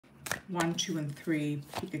1, 2, and 3,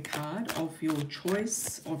 pick a card of your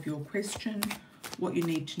choice, of your question, what you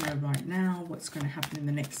need to know right now, what's going to happen in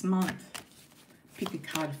the next month. Pick a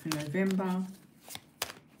card for November,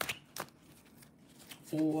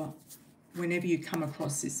 or whenever you come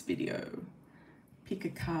across this video. Pick a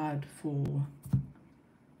card for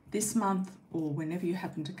this month, or whenever you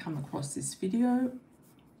happen to come across this video.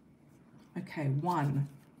 Okay, 1.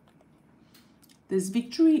 There's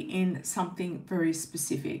victory in something very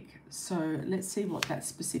specific. So let's see what that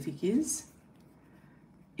specific is.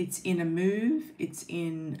 It's in a move. It's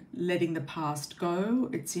in letting the past go.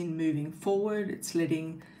 It's in moving forward. It's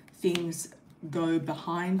letting things go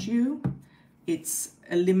behind you. It's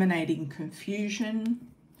eliminating confusion.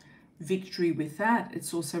 Victory with that.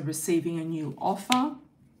 It's also receiving a new offer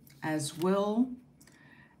as well.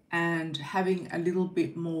 And having a little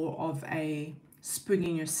bit more of a spring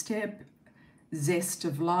in your step, zest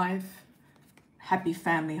of life, happy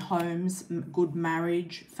family homes, good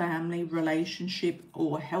marriage, family, relationship,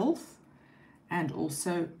 or health, and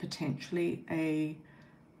also potentially a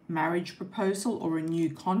marriage proposal or a new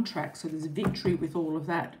contract. So there's victory with all of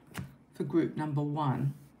that for group number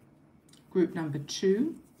 1. Group number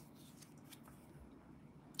 2,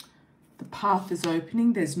 the path is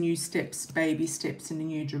opening. There's new steps, baby steps in a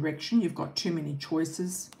new direction. You've got too many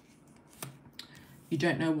choices. You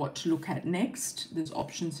don't know what to look at next. There's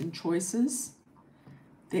options and choices.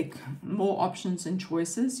 There are more options and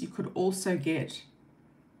choices. You could also get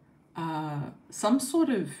some sort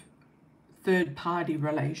of third-party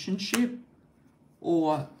relationship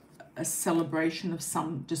or a celebration of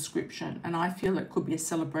some description. And I feel it could be a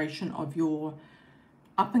celebration of your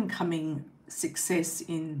up-and-coming success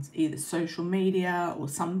in either social media or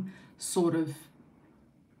some sort of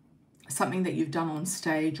something that you've done on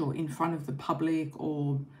stage or in front of the public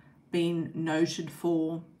or been noted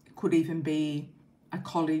for. It could even be a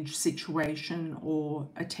college situation or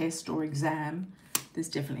a test or exam. There's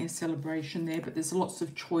definitely a celebration there, but there's lots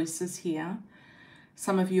of choices here.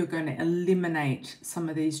 Some of you are going to eliminate some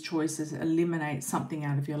of these choices, eliminate something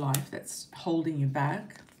out of your life that's holding you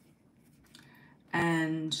back.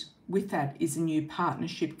 And with that is a new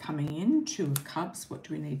partnership coming in, 2 of Cups. What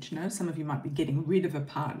do we need to know? Some of you might be getting rid of a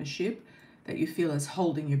partnership that you feel is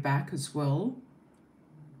holding you back as well.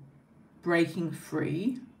 Breaking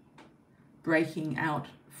free, breaking out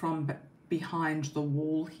from behind the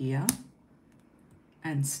wall here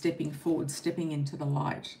and stepping forward, stepping into the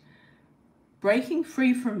light. Breaking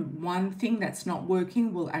free from one thing that's not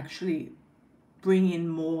working will actually bring in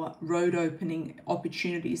more road opening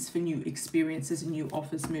opportunities for new experiences and new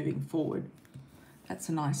offers moving forward. That's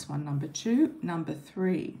a nice one, number 2. Number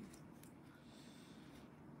 3,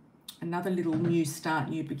 another little new start,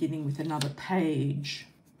 new beginning with another page.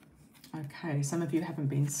 Okay, some of you haven't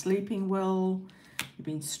been sleeping well. You've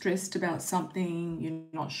been stressed about something. You're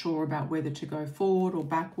not sure about whether to go forward or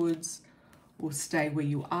backwards or stay where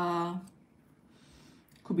you are.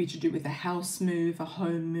 Could be to do with a house move, a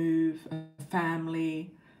home move, a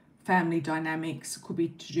family dynamics. It could be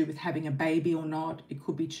to do with having a baby or not. It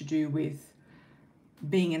could be to do with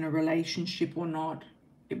being in a relationship or not.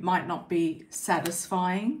 It might not be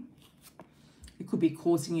satisfying. It could be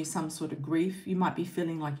causing you some sort of grief. You might be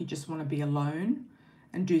feeling like you just want to be alone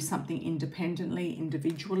and do something independently,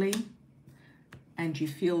 individually. And you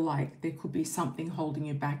feel like there could be something holding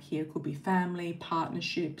you back here. It could be family,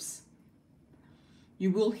 partnerships. You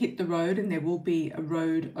will hit the road and there will be a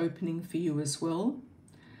road opening for you as well.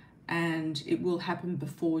 And it will happen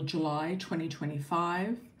before July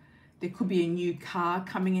 2025. There could be a new car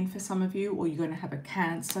coming in for some of you, or you're going to have a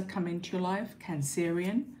Cancer come into your life,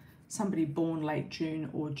 Cancerian, somebody born late June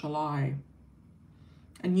or July.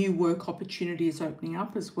 A new work opportunity is opening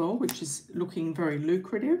up as well, which is looking very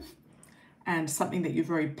lucrative and something that you're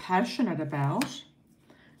very passionate about.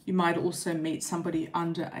 You might also meet somebody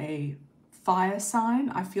under a fire sign.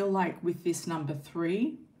 I feel like with this number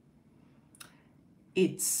 3,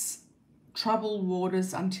 it's troubled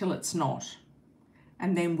waters until it's not,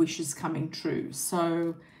 and then wishes coming true.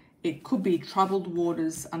 So it could be troubled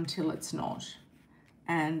waters until it's not,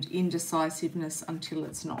 and indecisiveness until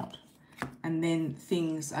it's not. And then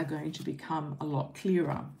things are going to become a lot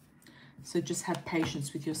clearer. So just have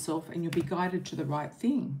patience with yourself and you'll be guided to the right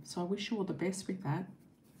thing. So I wish you all the best with that.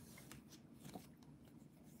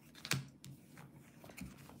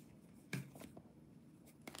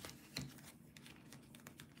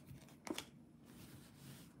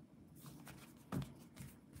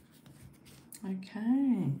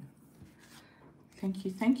 Okay.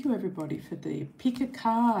 Thank you everybody for the pick a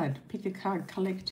card collective.